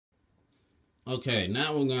Okay,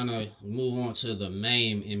 now we're gonna move on to the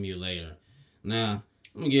MAME emulator. Now,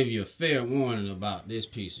 I'm gonna give you a fair warning about this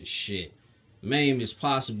piece of shit. MAME is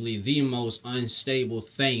possibly the most unstable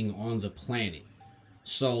thing on the planet.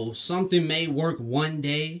 So, something may work one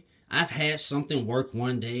day. I've had something work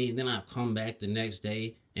one day, and then I've come back the next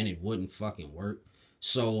day, and it wouldn't fucking work.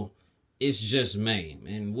 So, it's just MAME,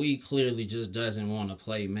 and we clearly just doesn't want to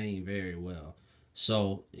play MAME very well.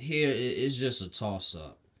 So, here, it's just a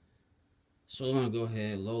toss-up. So we're going to go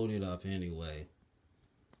ahead and load it up anyway.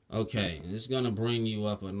 Okay, it's going to bring you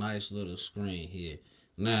up a nice little screen here.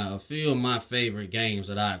 Now, a few of my favorite games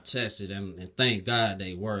that I've tested, and thank God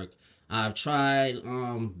they work. I've tried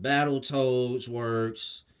Battletoads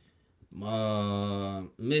works,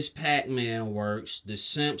 Miss Pac-Man works, The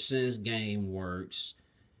Simpsons game works,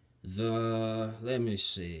 let me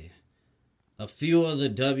see, a few of the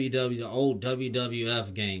old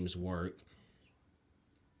WWF games work.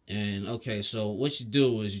 And okay, so what you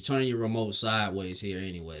do is you turn your remote sideways here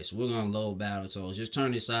anyway. So we're gonna load Battletoads. Just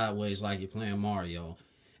turn it sideways like you're playing Mario.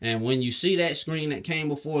 And when you see that screen that came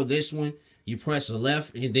before this one, you press the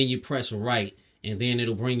left and then you press right, and then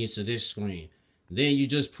it'll bring you to this screen. Then you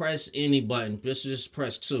just press any button, just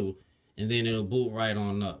press 2, and then it'll boot right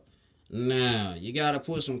on up. Now, you gotta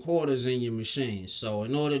put some quarters in your machine. So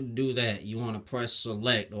in order to do that, you wanna press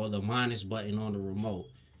select or the minus button on the remote.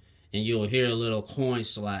 And you'll hear a little coin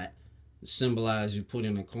slot symbolize you put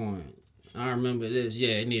in a coin. I remember this.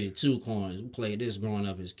 Yeah, it needed 2 coins. We played this growing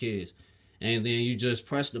up as kids. And then you just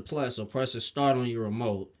press the plus or press the start on your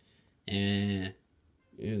remote. And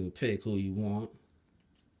you pick who you want.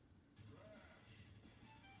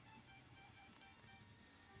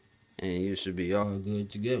 And you should be all good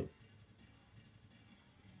to go.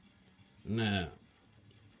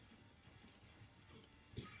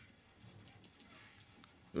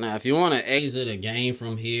 Now, if you want to exit a game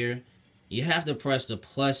from here, you have to press the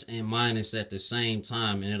plus and minus at the same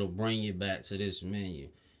time, and it'll bring you back to this menu.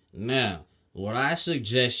 Now, what I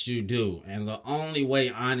suggest you do, and the only way,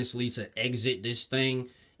 honestly, to exit this thing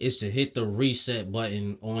is to hit the reset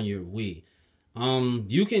button on your Wii.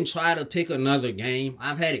 You can try to pick another game.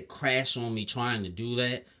 I've had it crash on me trying to do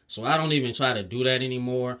that, so I don't even try to do that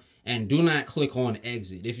anymore. And do not click on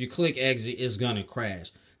exit. If you click exit, it's gonna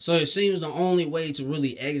crash. So it seems the only way to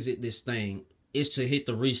really exit this thing is to hit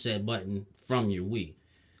the reset button from your Wii.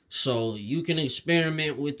 So you can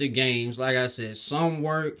experiment with the games. Like I said, some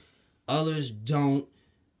work, others don't.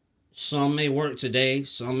 Some may work today.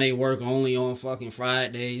 Some may work only on fucking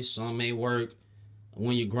Fridays. Some may work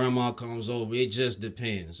when your grandma comes over. It just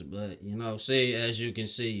depends. But, you know, say, as you can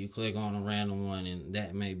see, you click on a random one and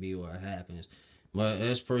that may be what happens. But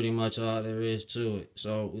that's pretty much all there is to it.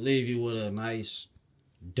 So we leave you with a nice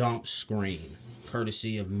dump screen,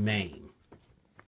 courtesy of MAME.